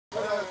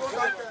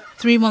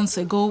3 months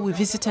ago, we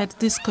visited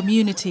this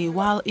community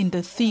while in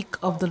the thick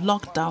of the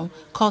lockdown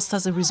caused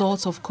as a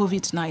result of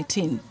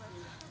COVID-19.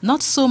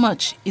 Not so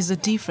much is the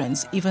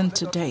difference even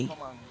today.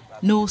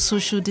 No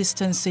social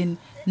distancing,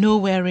 no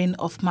wearing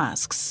of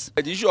masks.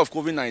 The issue of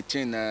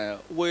COVID-19,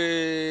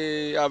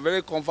 we are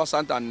very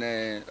conversant and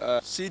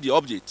see the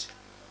update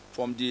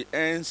from the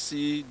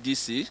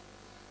NCDC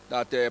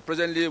that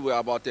presently we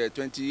are about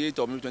 28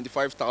 or maybe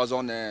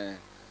 25,000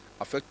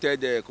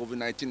 affected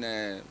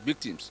COVID-19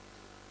 victims.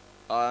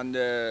 And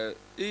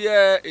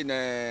here in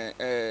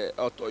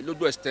Otto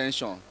Illogbo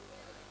extension,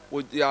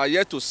 we are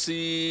yet to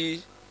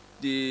see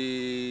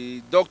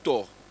the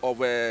doctor of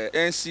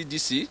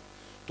NCDC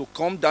to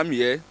come down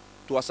here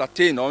to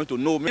ascertain or to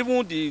know.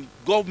 Even the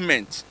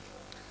government,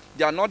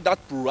 they are not that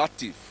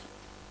proactive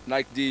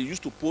like they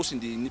used to post in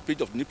the page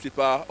of the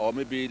newspaper or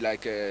maybe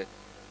like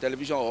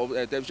television or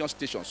television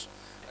stations.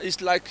 It's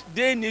like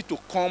they need to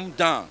come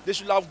down. They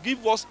should have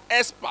given us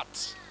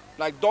experts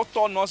like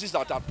doctor, nurses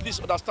that at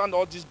least understand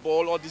all this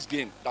ball, all this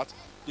game, that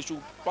they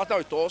should partner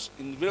with us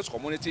in various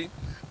community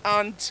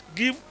and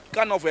give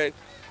kind of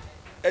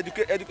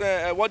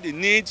what they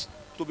need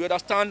to be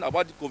understand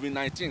about the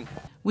COVID-19.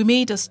 We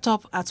made a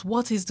stop at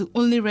what is the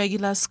only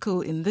regular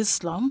school in this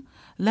slum.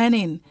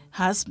 Learning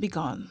has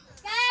begun.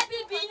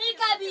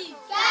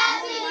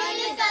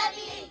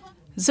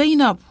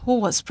 Zainab, who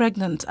was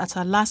pregnant at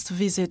her last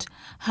visit,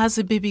 has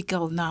a baby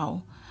girl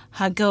now.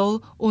 Her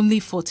girl only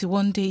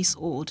 41 days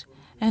old,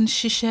 and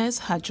she shares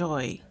her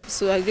joy.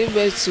 So I gave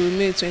birth to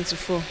May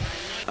 24,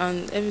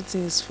 and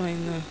everything is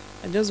fine now.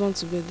 I just want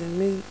to be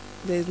there.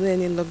 There is no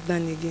any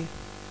lockdown again.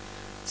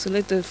 So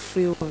let us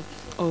free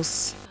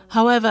us.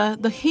 However,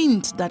 the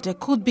hint that there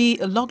could be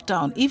a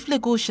lockdown if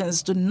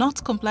Lagosians do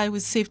not comply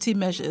with safety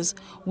measures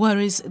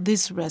worries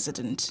this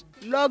resident.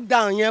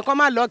 Lockdown, yẹn kọ́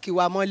máa lọ́ọ̀kì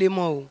wa mọ́lé mọ́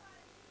o.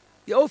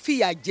 Ó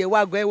fìyà jẹ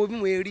wá gan ewo bí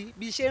mo rí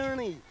bí ṣe ń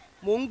rìn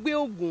mò ń gbé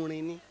oògùn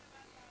rìn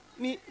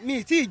ni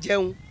mi tí ì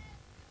jẹun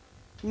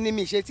ni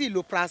mi ṣe tí ì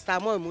lo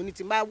paracetamol mo ní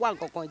tí bá wà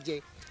nǹkan kan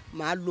jẹ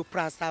màá lo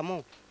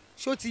paracetamol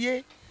ṣó ti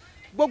yé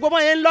gbogbo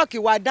mọ́ yẹn ń lọ́ọ̀kì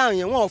wa dáhùn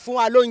yẹn wọ́n ò fún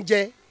wa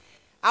lóúnjẹ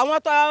àwọn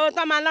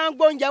tó máa ń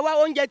gbé oúnjẹ wá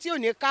oúnjẹ tí ò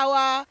ní ká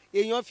wá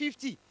èèyàn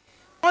 50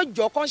 wọ́n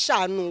jọ kán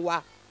ṣàánú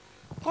wa.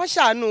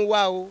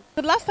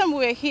 The last time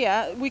we were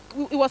here,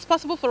 it was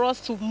possible for us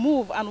to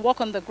move and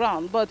walk on the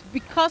ground, but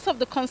because of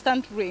the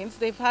constant rains,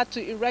 they've had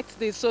to erect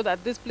this so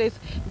that this place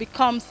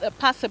becomes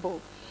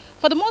passable.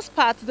 For the most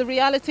part, the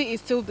reality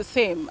is still the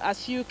same,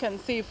 as you can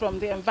see from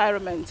the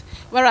environment.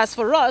 Whereas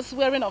for us,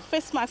 wearing a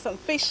face mask and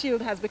face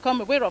shield has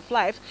become a way of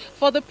life.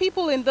 For the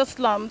people in the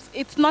slums,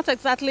 it's not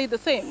exactly the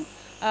same.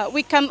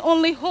 We can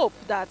only hope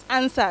that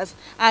answers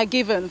are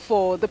given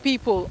for the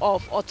people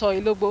of Otto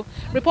Illogbo.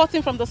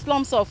 Reporting from the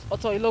slums of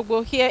Otto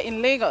Illogbo here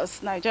in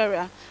Lagos,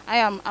 Nigeria, I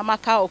am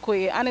Amaka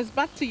Okoye, and it's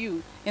back to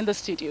you in the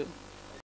studio.